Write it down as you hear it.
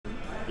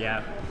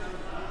Yeah.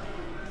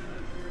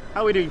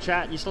 How are we doing,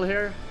 chat? You still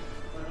here?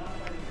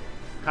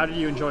 How did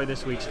you enjoy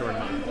this week's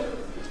tournament?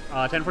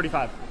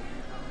 10:45.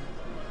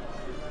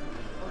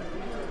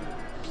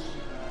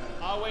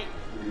 Wait.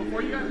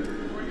 Before you guys.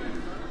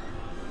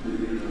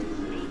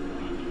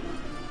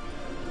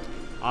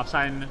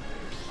 Opsine,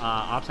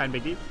 Opsine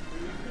Big D.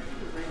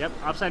 Yep,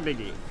 Opsine Big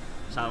D.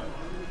 So,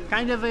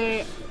 kind of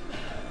a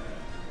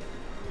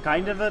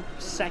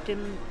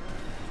second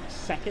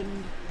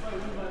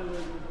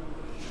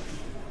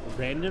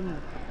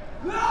random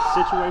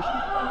situation.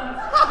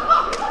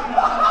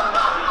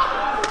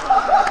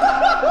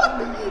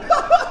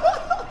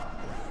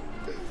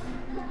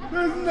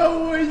 There's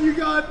no way you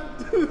got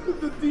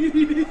the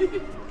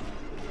DDD.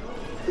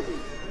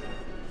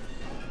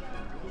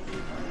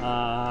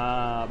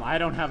 I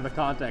don't have the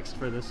context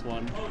for this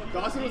one.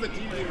 Dawson was a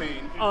DDD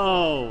main.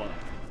 Oh,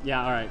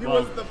 yeah. All right. He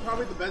well, was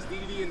probably the best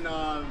DDD in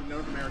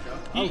North America.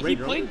 He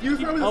played. He was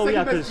probably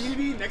the second best 'cause-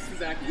 DDD next to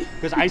Zaki.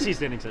 Because ICs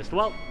didn't exist.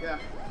 Well, Yeah,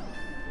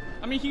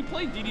 I mean, he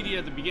played DDD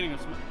at the beginning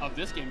of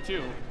this game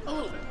too, a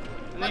little bit.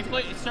 and then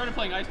he started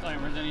playing Ice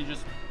Climbers, and he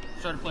just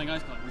started playing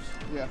Ice Climbers.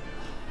 Yeah.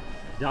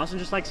 Dawson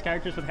just likes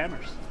characters with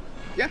hammers.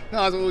 Yeah,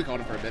 no, that's what we called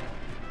him for a bit.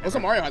 Also,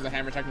 Mario has a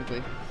hammer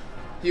technically.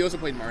 He also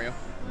played Mario.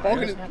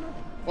 Falcon is,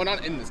 well,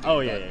 not in this game. Oh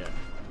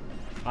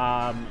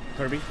yeah.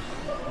 Kirby.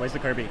 Where's the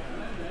Kirby?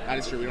 That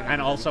is true. We don't have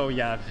And also,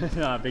 yeah,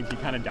 Big T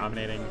kind of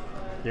dominating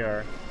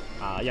here.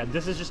 Yeah,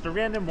 this is just a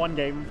random one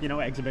game,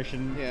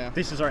 exhibition. Yeah.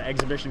 This is our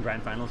exhibition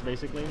grand finals,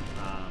 basically.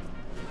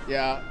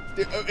 Yeah.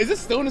 Dude, is this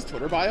still in his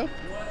Twitter bio?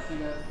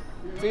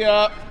 See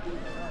ya.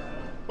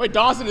 Wait,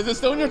 Dawson, is this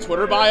still in your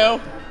Twitter bio?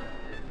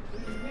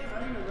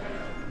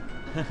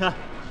 Hang on.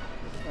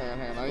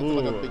 I need to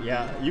look up Big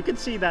yeah, D. you can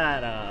see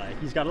that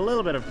he's got a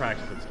little bit of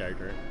practice with this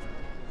character.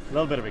 A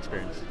little bit of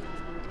experience.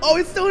 Oh,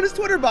 it's still in his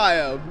Twitter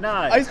bio.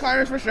 Nice. Ice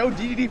Climbers for show,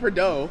 DDD for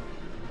dough.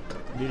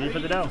 DD for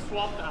the dough.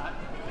 Swap that.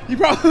 He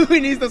probably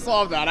needs to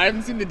solve that. I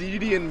haven't seen the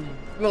DDD in,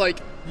 like,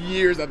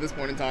 years at this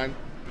point in time.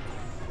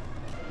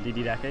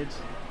 DD decades?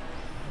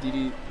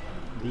 DD.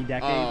 D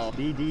decades? Oh.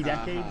 DD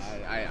decades?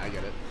 I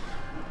get it.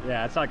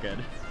 Yeah, it's not good.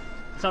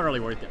 It's not really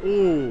worth it.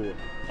 Ooh.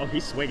 Oh,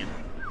 he's swinging.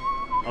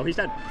 Oh, he's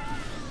dead.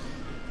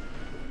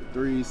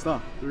 3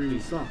 stop, 3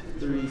 stop,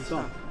 3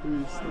 stop,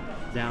 3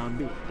 stop. Down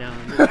B, down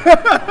B. Should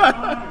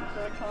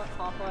I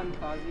hop on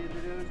Kazuya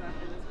videos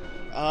after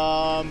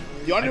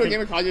this? You want to do a think-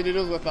 game of Kazuya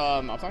Doodles with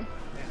Opsine?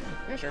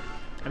 Yeah, sure.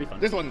 That'd be fun.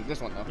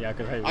 This one though. Yeah,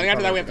 because I think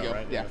after that we have to go.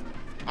 right? Yeah.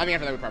 I think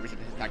after that we probably should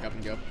pack up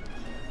and go.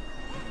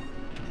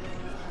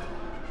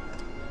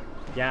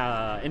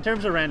 Yeah, in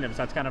terms of randoms,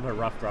 that's kind of a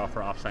rough draw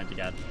for Opsine to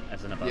get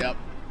as an opponent. Yep.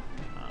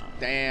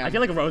 Damn. I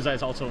feel like Rosa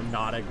is also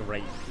not a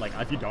great, like,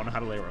 if you don't know how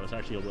to play Rosa,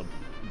 actually it'll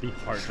be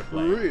hard to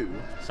play. True.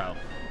 So,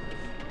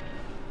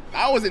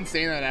 That was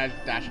insane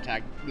that dash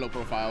attack low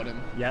profiled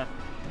him. yeah.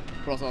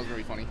 But also that was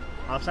really funny.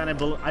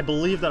 Opsine, I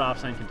believe that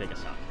Opsine can take a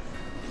stock.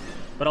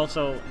 But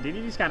also,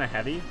 DDD's kind of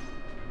heavy.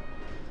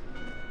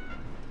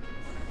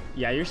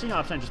 Yeah, you're seeing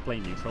Opsine just play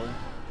neutral.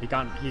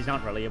 He's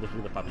not really able to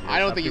do the puppeteer I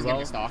don't stuff think he's too getting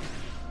well. a stock.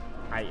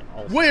 I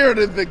also... Where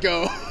did it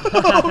go?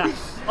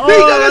 Oh, He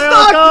got a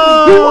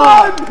stock! He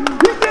won!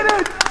 He did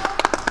it!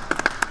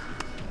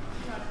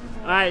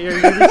 Alright, your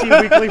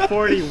UBC Weekly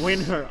 40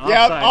 winner.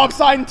 Yeah,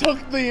 Opsine. Opsine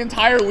took the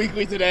entire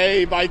weekly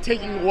today by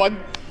taking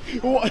one.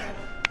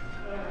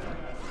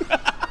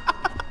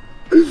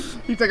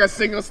 He took a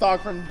single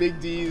stock from Big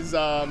D's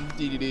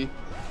DDD.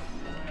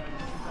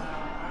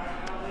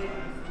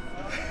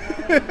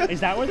 Is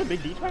that where the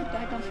Big D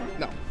tag comes from?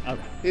 No.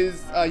 Okay. He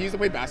used to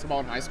play basketball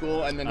in high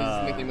school, and then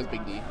his nickname was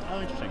Big D.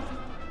 Oh, interesting.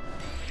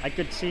 I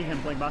could see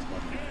him playing basketball.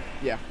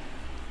 Yeah.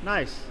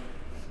 Nice.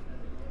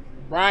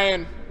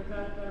 Brian.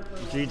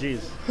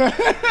 GG's.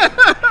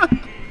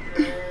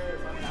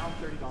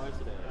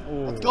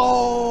 Let's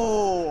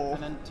go!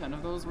 And then 10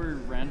 of those were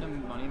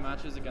random money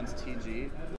matches against TG.